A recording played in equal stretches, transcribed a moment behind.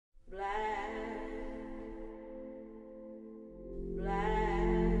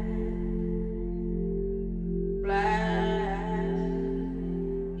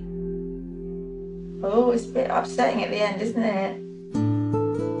it's a bit upsetting at the end, isn't it?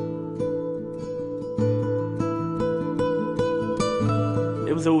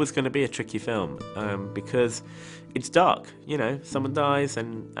 It was always going to be a tricky film because it's dark, you know, someone dies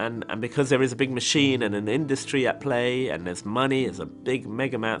and because there is a big machine and an industry at play and there's money, there's a big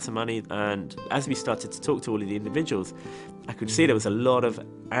mega amounts of money, and as we started to talk to all of the individuals, I could see there was a lot of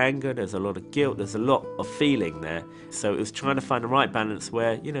anger, there's a lot of guilt, there's a lot of feeling there. So it was trying to find the right balance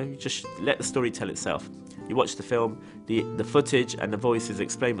where, you know, you just let the story tell itself. You watch the film, the footage and the voices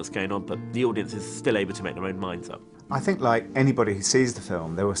explain what's going on, but the audience is still able to make their own minds up. I think like anybody who sees the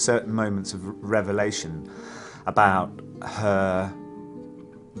film, there were certain moments of revelation about her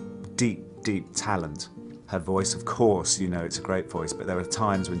deep, deep talent. Her voice, of course, you know, it's a great voice, but there are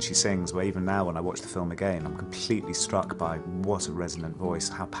times when she sings where even now when I watch the film again, I'm completely struck by what a resonant voice,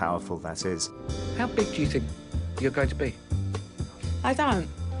 how powerful that is. How big do you think you're going to be? I don't.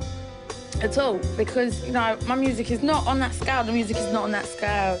 At all, because, you know, my music is not on that scale, the music is not on that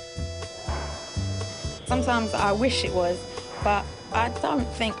scale. Sometimes I wish it was, but I don't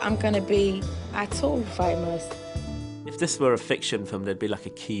think I'm going to be at all famous. If this were a fiction film, there'd be like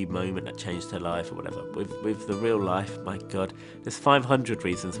a key moment that changed her life or whatever. With the real life, my God, there's 500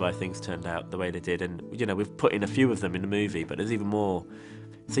 reasons why things turned out the way they did, and, you know, we've put in a few of them in the movie, but there's even more.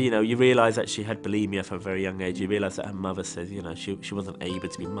 So, you know, you realise that she had bulimia from a very young age. You realise that her mother says, you know, she wasn't able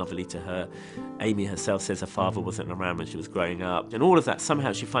to be motherly to her. Amy herself says her father wasn't around when she was growing up. And all of that,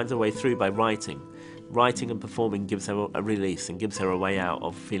 somehow she finds her way through by writing. Writing and performing gives her a release and gives her a way out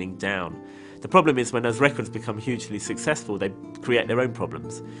of feeling down. The problem is when those records become hugely successful, they create their own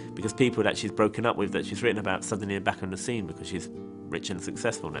problems because people that she's broken up with, that she's written about, suddenly are back on the scene because she's rich and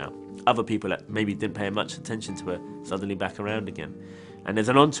successful now. Other people that maybe didn't pay much attention to her, suddenly back around again. And there's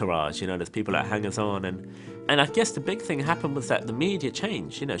an entourage, you know, there's people that hangers on. And I guess the big thing happened was that the media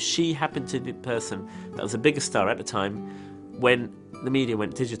changed. You know, she happened to be the person that was the biggest star at the time when the media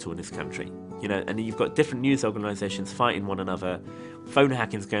went digital in this country. You know, and you've got different news organisations fighting one another, phone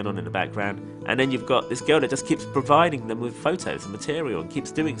hacking's going on in the background, and then you've got this girl that just keeps providing them with photos and material and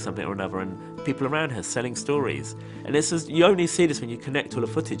keeps doing something or another, and people around her selling stories. And this is, you only see this when you connect all the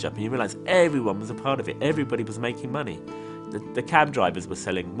footage up and you realise everyone was a part of it, everybody was making money. The cab drivers were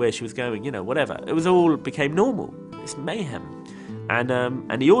selling where she was going, you know, whatever. It was all became normal. It's mayhem. And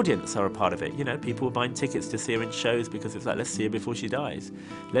the audience are a part of it. You know, people were buying tickets to see her in shows because it's like, let's see her before she dies.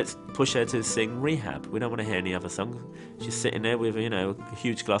 Let's push her to sing Rehab. We don't want to hear any other songs. She's sitting there with, you know, a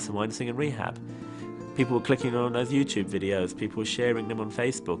huge glass of wine singing Rehab. People were clicking on those YouTube videos. People were sharing them on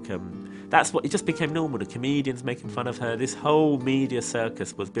Facebook. That's what, it just became normal. The comedians making fun of her. This whole media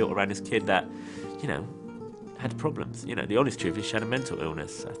circus was built around this kid that, you know, had problems. You know, the honest truth is she had a mental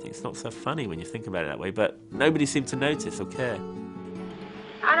illness. I think it's not so funny when you think about it that way, but nobody seemed to notice or care.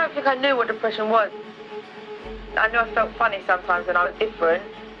 I don't think I knew what depression was. I knew I felt funny sometimes and I was different.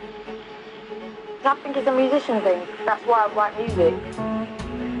 I think it's a musician thing. That's why I write music.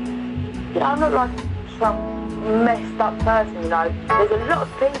 You know, I'm not like some messed up person, you know. There's a lot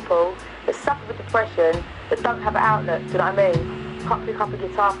of people that suffer with depression that don't have an outlet, do you know what I mean? Can't pick up a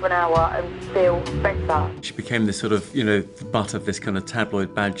guitar for an hour and feel better. She became this sort of, you know, the butt of this kind of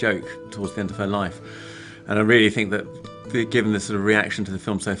tabloid bad joke towards the end of her life. And I really think that given the sort of reaction to the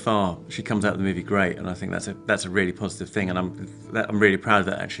film so far, she comes out of the movie great, and I think that's a really positive thing, and I'm really proud of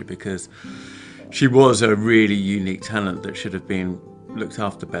that actually, because she was a really unique talent that should have been looked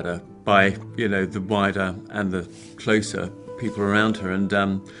after better by, you know, the wider and the closer people around her, and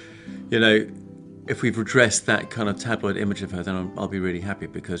you know, if we've redressed that kind of tabloid image of her, then I'll be really happy,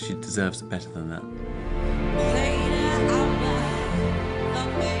 because she deserves better than that.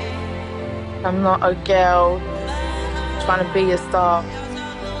 I'm not a girl trying to be a star.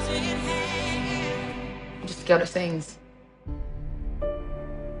 I'm just a girl that sings.